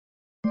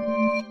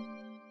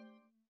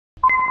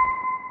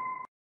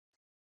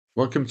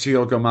Welcome to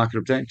your Go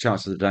Market Update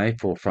charts of the day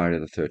for Friday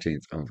the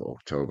 13th of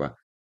October.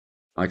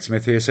 Mike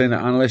Smith here, senior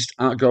analyst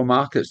at Go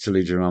Markets to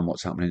lead you around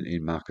what's happening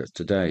in markets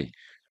today.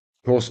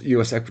 Of course,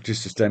 US equities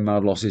sustained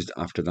mild losses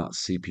after that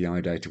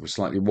CPI data was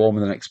slightly warmer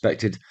than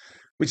expected,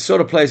 which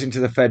sort of plays into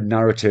the Fed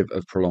narrative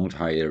of prolonged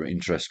higher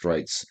interest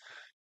rates.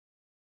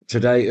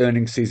 Today,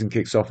 earnings season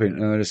kicks off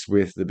in earnest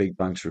with the big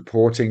banks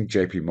reporting,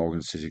 JP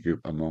Morgan, Citigroup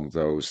among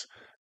those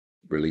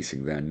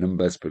releasing their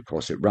numbers, but of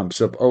course it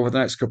ramps up over the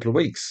next couple of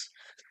weeks.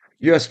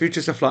 US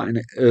futures are flat in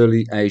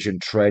early Asian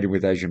trading,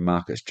 with Asian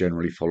markets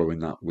generally following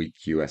that weak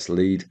US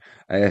lead.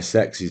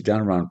 ASX is down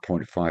around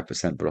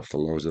 0.5%, but off the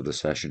lows of the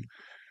session,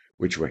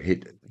 which were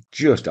hit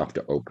just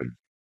after open.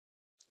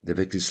 The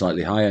VIX is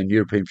slightly higher, and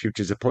European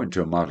futures are pointing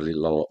to a mildly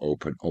lower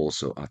open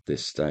also at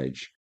this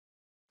stage.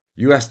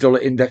 US dollar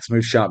index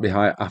moved sharply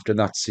higher after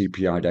that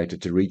CPI data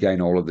to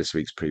regain all of this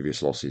week's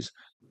previous losses.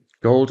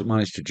 Gold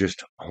managed to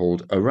just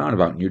hold around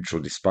about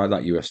neutral despite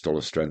that US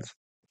dollar strength.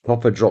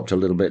 Copper dropped a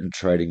little bit and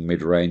trading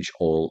mid-range.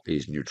 Oil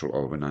is neutral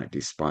overnight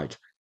despite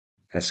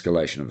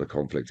escalation of the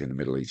conflict in the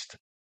Middle East.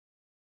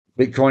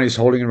 Bitcoin is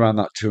holding around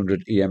that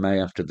 200 EMA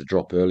after the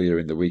drop earlier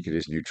in the week. It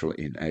is neutral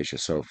in Asia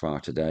so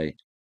far today.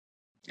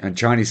 And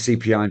Chinese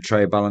CPI and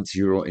trade balance,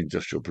 Euro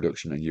industrial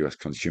production, and US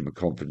consumer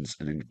confidence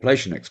and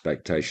inflation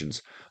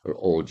expectations are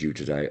all due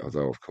today,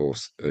 although, of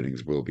course,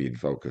 earnings will be in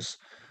focus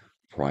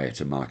prior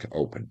to market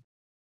open.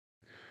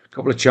 A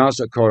couple of charts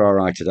that caught our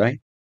eye today.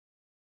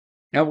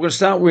 Now, we're going to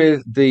start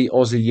with the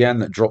Aussie yen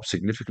that dropped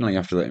significantly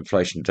after the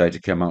inflation data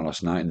came out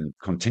last night and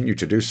continued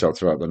to do so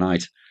throughout the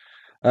night.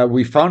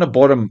 We found a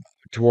bottom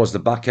towards the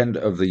back end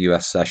of the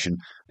US session,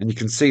 and you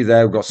can see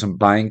there we've got some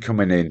buying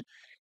coming in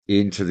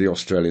into the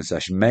Australian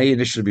session. May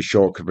initially be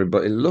short covering,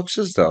 but it looks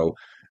as though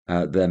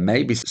there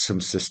may be some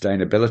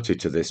sustainability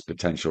to this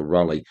potential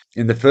rally.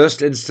 In the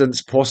first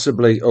instance,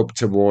 possibly up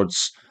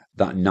towards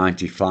that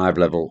 95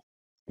 level,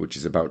 which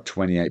is about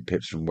 28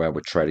 pips from where we're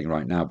trading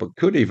right now, but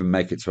could even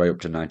make its way up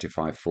to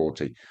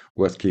 95.40.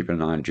 Worth keeping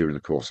an eye on during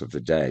the course of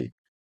the day.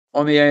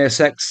 On the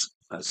ASX,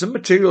 some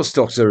material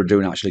stocks are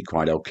doing actually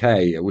quite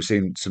okay. We're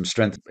seeing some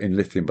strength in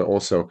lithium, but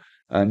also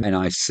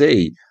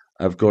NIC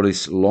have got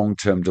this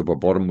long-term double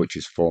bottom, which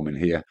is forming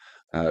here.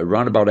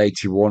 Around about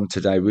 81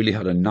 today, really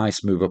had a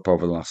nice move up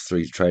over the last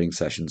three trading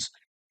sessions.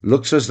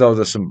 Looks as though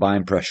there's some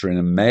buying pressure in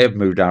and may have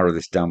moved out of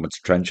this downwards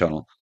trend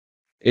channel.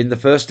 In the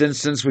first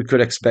instance, we could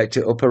expect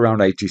it up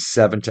around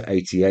 87 to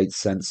 88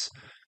 cents.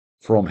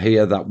 From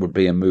here, that would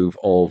be a move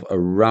of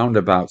around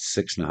about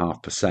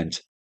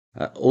 6.5%.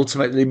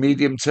 Ultimately,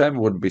 medium term,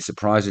 wouldn't be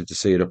surprising to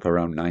see it up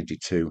around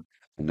 92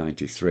 and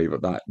 93,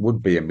 but that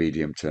would be a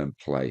medium term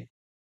play.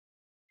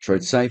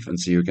 Trade safe and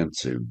see you again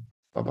soon.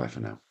 Bye bye for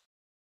now.